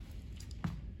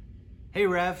Hey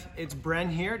Rev, it's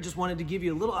Bren here. Just wanted to give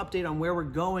you a little update on where we're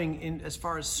going in as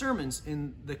far as sermons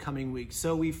in the coming weeks.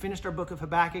 So we finished our book of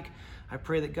Habakkuk. I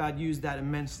pray that God used that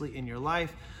immensely in your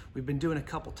life. We've been doing a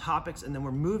couple topics, and then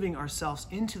we're moving ourselves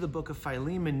into the book of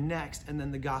Philemon next, and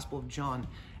then the Gospel of John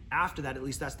after that. At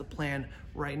least that's the plan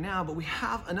right now. But we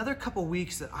have another couple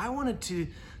weeks that I wanted to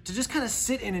just kind of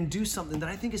sit in and do something that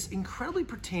I think is incredibly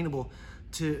pertainable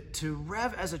to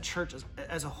Rev as a church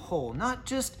as a whole, not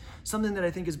just something that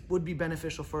I think would be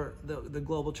beneficial for the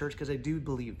global church, because I do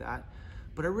believe that,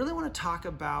 but I really want to talk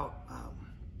about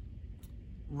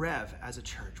Rev as a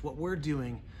church, what we're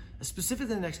doing,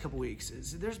 specifically the next couple weeks.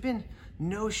 Is there's been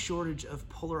no shortage of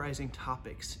polarizing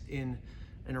topics in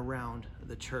and around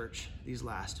the church these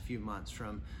last few months,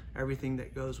 from everything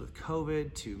that goes with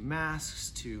COVID to masks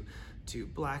to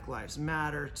Black Lives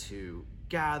Matter to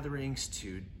gatherings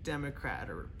to Democrat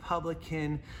or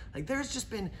Republican. Like, there's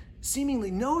just been seemingly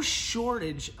no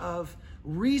shortage of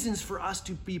reasons for us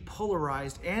to be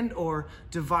polarized and or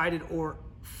divided or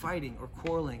fighting or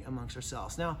quarreling amongst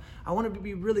ourselves. Now, I want to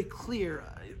be really clear.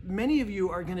 Many of you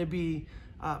are going to be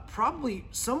probably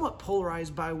somewhat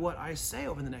polarized by what I say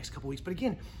over the next couple weeks. But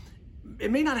again,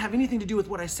 it may not have anything to do with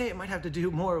what I say. It might have to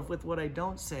do more with what I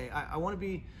don't say. I want to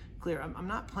be clear. I'm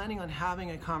not planning on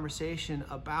having a conversation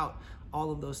about all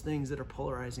of those things that are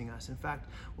polarizing us. In fact,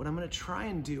 what I'm going to try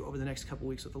and do over the next couple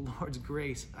weeks with the Lord's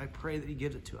grace, I pray that He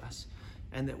gives it to us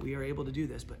and that we are able to do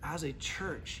this. But as a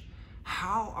church,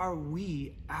 how are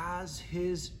we as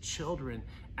His children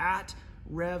at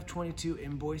Rev 22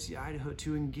 in Boise, Idaho,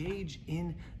 to engage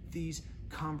in these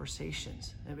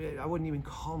conversations? I wouldn't even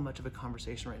call much of a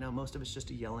conversation right now. Most of it's just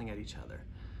yelling at each other.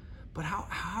 But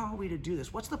how are we to do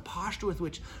this? What's the posture with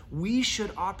which we should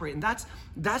operate? And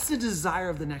that's the desire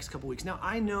of the next couple weeks. Now,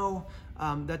 I know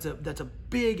that's a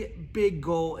big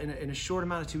goal in a short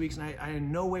amount of 2 weeks, and I in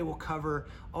no way will cover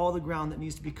all the ground that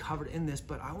needs to be covered in this,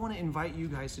 but I want to invite you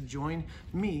guys to join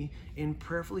me in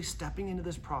prayerfully stepping into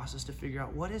this process to figure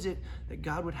out what is it that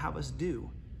God would have us do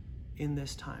in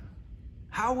this time.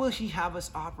 How will He have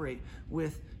us operate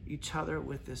with each other,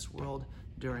 with this world,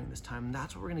 during this time? And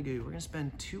that's what we're going to do. We're going to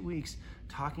spend 2 weeks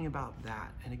talking about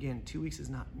that. And again, 2 weeks is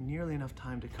not nearly enough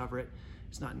time to cover it.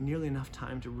 It's not nearly enough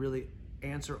time to really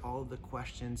answer all of the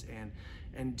questions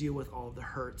and deal with all of the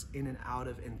hurts in and out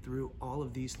of and through all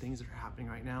of these things that are happening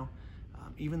right now.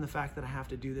 Even the fact that I have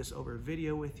to do this over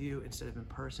video with you instead of in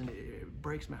person, it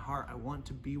breaks my heart. I want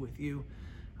to be with you.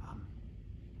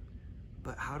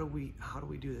 But how do we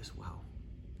do this well?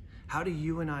 How do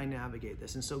you and I navigate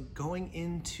this? And so going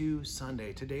into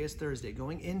Sunday, today is Thursday,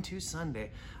 going into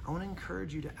Sunday, I want to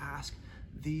encourage you to ask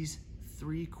these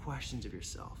 3 questions of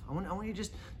yourself. I want you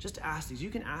just to ask these. You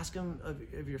can ask them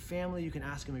of your family, you can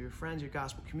ask them of your friends, your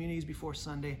gospel communities before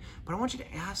Sunday, but I want you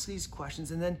to ask these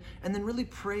questions and then really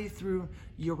pray through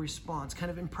your response,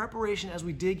 kind of in preparation as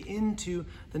we dig into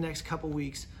the next couple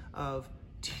weeks of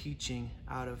teaching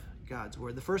out of God's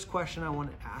word. The first question I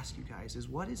want to ask you guys is,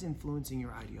 what is influencing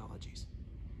your ideologies?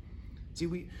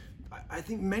 See, I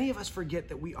think many of us forget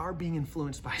that we are being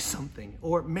influenced by something,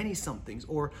 or many somethings,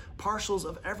 or partials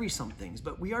of every somethings,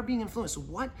 but we are being influenced. So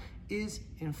what is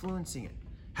influencing it?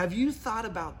 Have you thought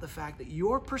about the fact that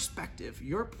your perspective,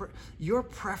 your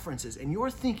preferences, and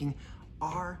your thinking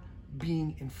are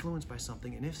being influenced by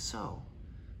something? And if so,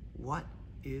 what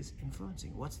is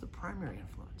influencing? What's the primary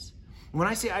influence? When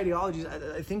I say ideologies,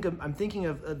 I'm thinking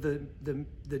of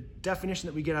the definition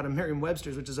that we get out of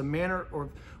Merriam-Webster's, which is a manner or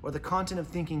the content of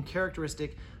thinking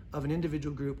characteristic of an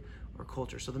individual group or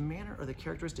culture. So the manner or the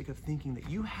characteristic of thinking that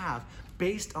you have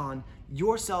based on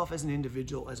yourself as an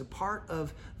individual, as a part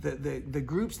of the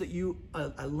groups that you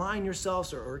align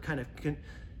yourselves or kind of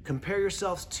compare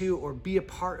yourselves to or be a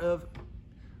part of,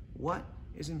 what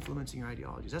is influencing your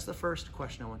ideologies? That's the first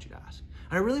question I want you to ask.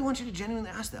 And I really want you to genuinely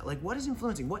ask that. Like, what is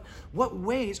influencing? What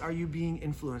ways are you being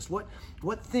influenced? What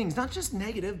things, not just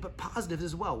negative, but positive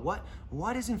as well?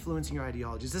 What is influencing your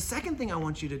ideologies? The second thing I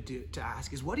want you to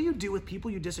ask is, what do you do with people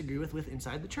you disagree with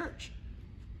inside the church?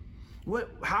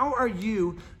 How are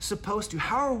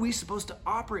we supposed to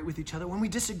operate with each other when we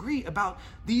disagree about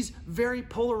these very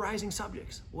polarizing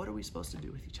subjects? What are we supposed to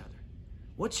do with each other?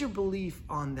 What's your belief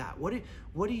on that? What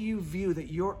do you view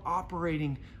that your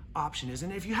operating option is?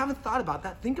 And if you haven't thought about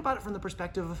that, think about it from the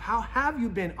perspective of how have you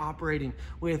been operating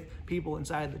with people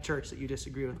inside the church that you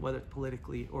disagree with, whether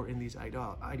politically or in these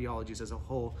ideologies as a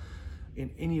whole, in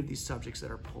any of these subjects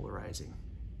that are polarizing.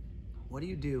 What do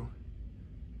you do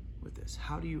with this?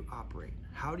 How do you operate?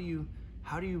 How do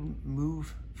you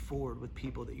move forward with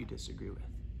people that you disagree with?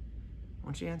 I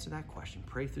want you to answer that question.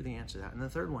 Pray through the answer to that. And the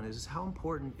third one is how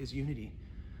important is unity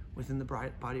within the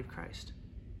body of Christ?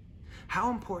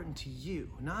 How important to you,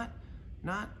 not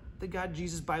the God,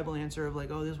 Jesus, Bible answer of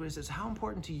like, oh, this is what it says. How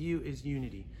important to you is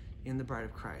unity in the bride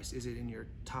of Christ? Is it in your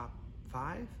top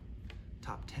 5,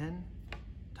 top 10,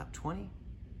 top 20?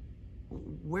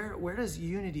 Where does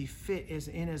unity fit as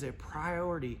a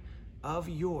priority of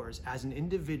yours as an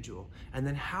individual? And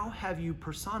then how have you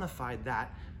personified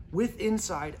that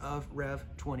inside of Rev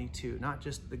 22? Not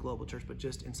just the global church, but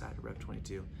just inside of Rev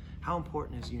 22. How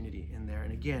important is unity in there?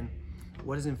 And again,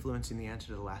 what is influencing the answer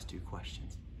to the last 2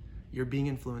 questions? You're being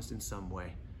influenced in some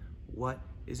way. What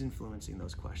is influencing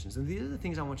those questions? And these are the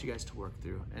things I want you guys to work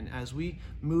through. And as we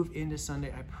move into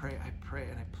Sunday, I pray,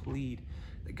 and I plead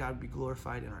that God be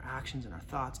glorified in our actions and our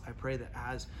thoughts. I pray that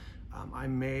as I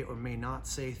may or may not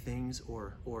say things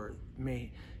or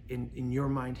may in your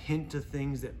mind hint to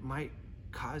things that might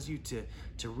cause you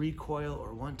to recoil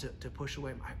or want to push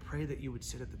away, I pray that you would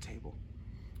sit at the table.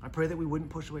 I pray that we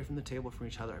wouldn't push away from the table from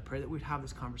each other. I pray that we'd have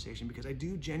this conversation, because I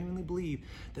do genuinely believe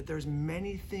that there's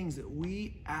many things that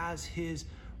we as his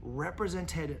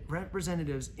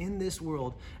representatives in this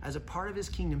world, as a part of his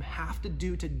kingdom, have to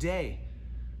do today.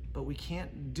 But we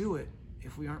can't do it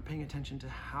if we aren't paying attention to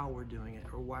how we're doing it,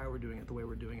 or why we're doing it the way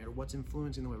we're doing it, or what's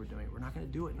influencing the way we're doing it. We're not going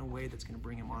to do it in a way that's going to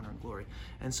bring him honor and glory.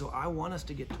 And so I want us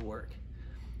to get to work.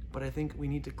 But I think we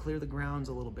need to clear the grounds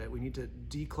a little bit. We need to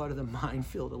declutter the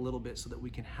minefield a little bit so that we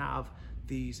can have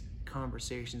these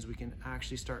conversations. We can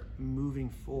actually start moving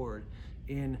forward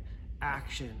in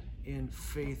action, in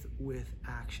faith with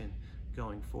action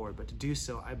going forward. But to do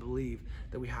so, I believe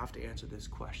that we have to answer this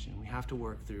question. We have to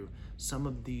work through some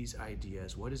of these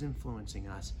ideas. What is influencing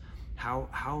us?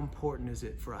 How important is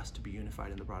it for us to be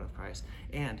unified in the bride of Christ?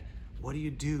 And what do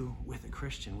you do with a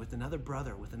Christian, with another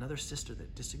brother, with another sister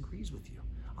that disagrees with you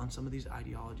on some of these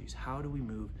ideologies? How do we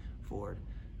move forward?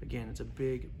 Again, it's a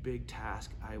big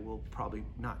task. I will probably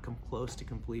not come close to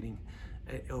completing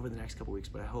it over the next couple weeks,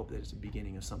 but I hope that it's the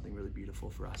beginning of something really beautiful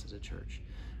for us as a church.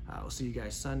 We'll see you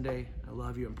guys Sunday. I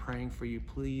love you. I'm praying for you.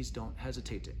 Please don't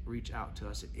hesitate to reach out to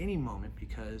us at any moment,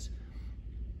 because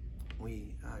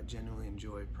we genuinely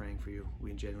enjoy praying for you.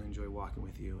 We genuinely enjoy walking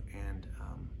with you. And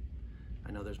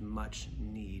I know there's much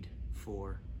need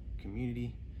for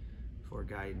community, for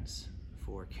guidance,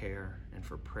 for care, and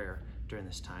for prayer during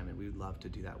this time. And we would love to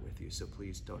do that with you. So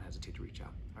please don't hesitate to reach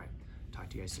out. All right. Talk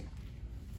to you guys soon.